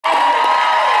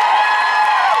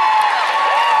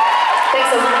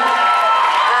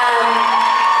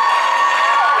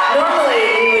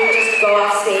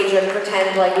off stage and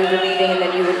pretend like we were leaving, and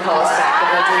then you would call us back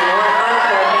and we'll do more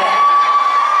encore.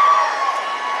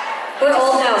 We're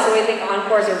old now, so we think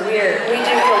encores are weird. We do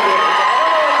feel weird. I don't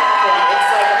know what happened.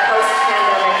 It's like a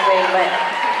post-pandemic thing, but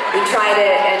we tried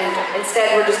it, and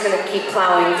instead we're just going to keep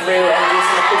plowing through and do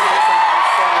some acoustic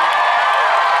songs.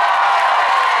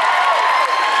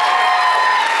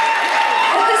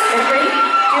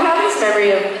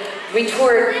 Memory of, we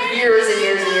toured years and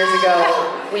years and years ago.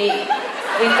 We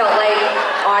felt like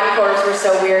encores were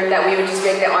so weird that we would just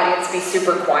make the audience be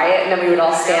super quiet, and then we would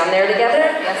all stand there together.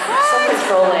 Yes, so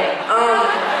controlling.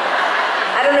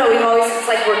 I don't know, we've always, it's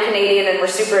like we're Canadian and we're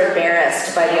super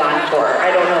embarrassed by the encore. I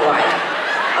don't know why.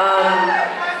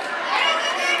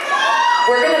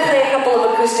 We're gonna play a couple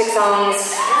of acoustic songs.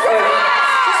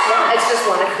 It's just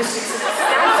one acoustic song.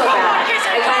 Not so bad.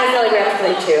 I kind of feel like we have to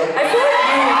play two. I feel like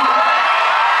you...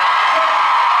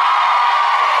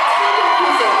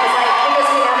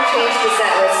 changed the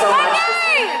set list so much,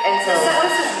 and so the set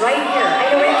list is right here.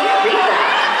 I know, I can't read that.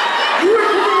 You were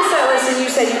given the set list and you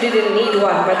said you didn't need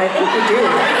one, but I think you do. You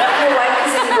know why?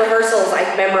 Because in rehearsals I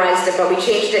memorized it, but we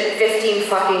changed it 15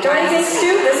 fucking times. Don't I think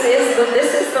Stu? This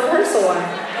is the rehearsal one.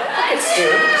 It's Stu.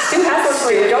 Stu has one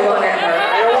for you. Don't want it.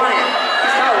 I don't want it.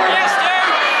 He's got one.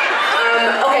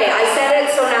 Okay, I said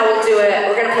it, so now we'll do it.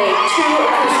 We're gonna play two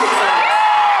acoustic songs.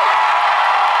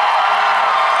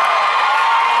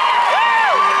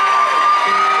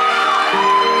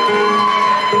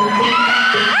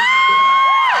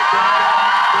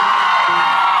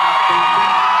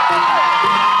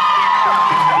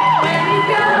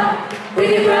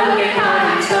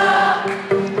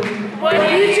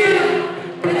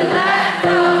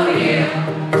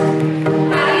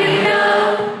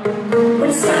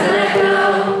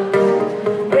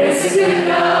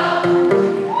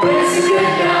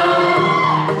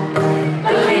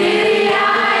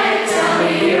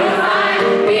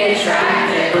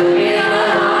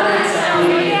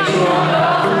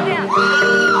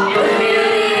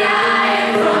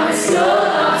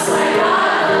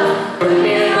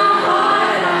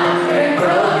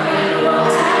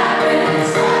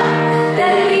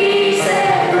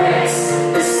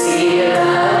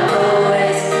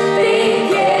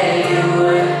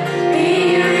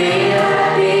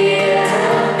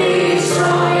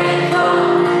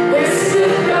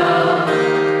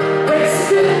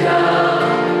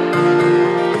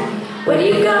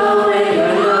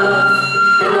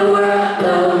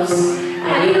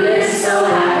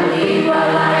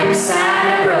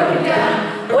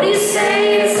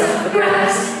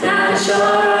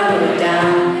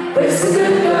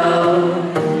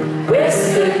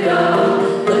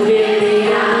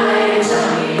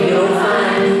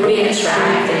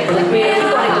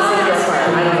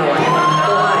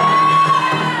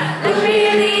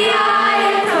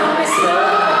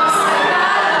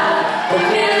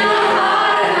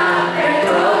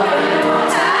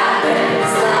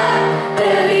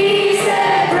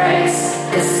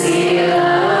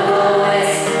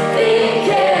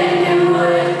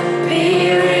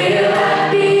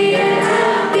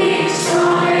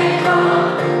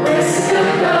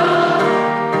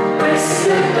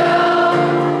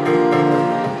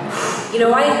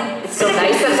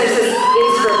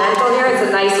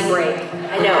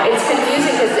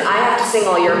 Sing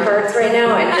all your parts right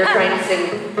now, and you're trying to sing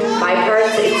my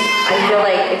parts. I feel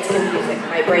like it's confusing.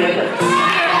 My brain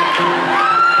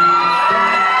hurts.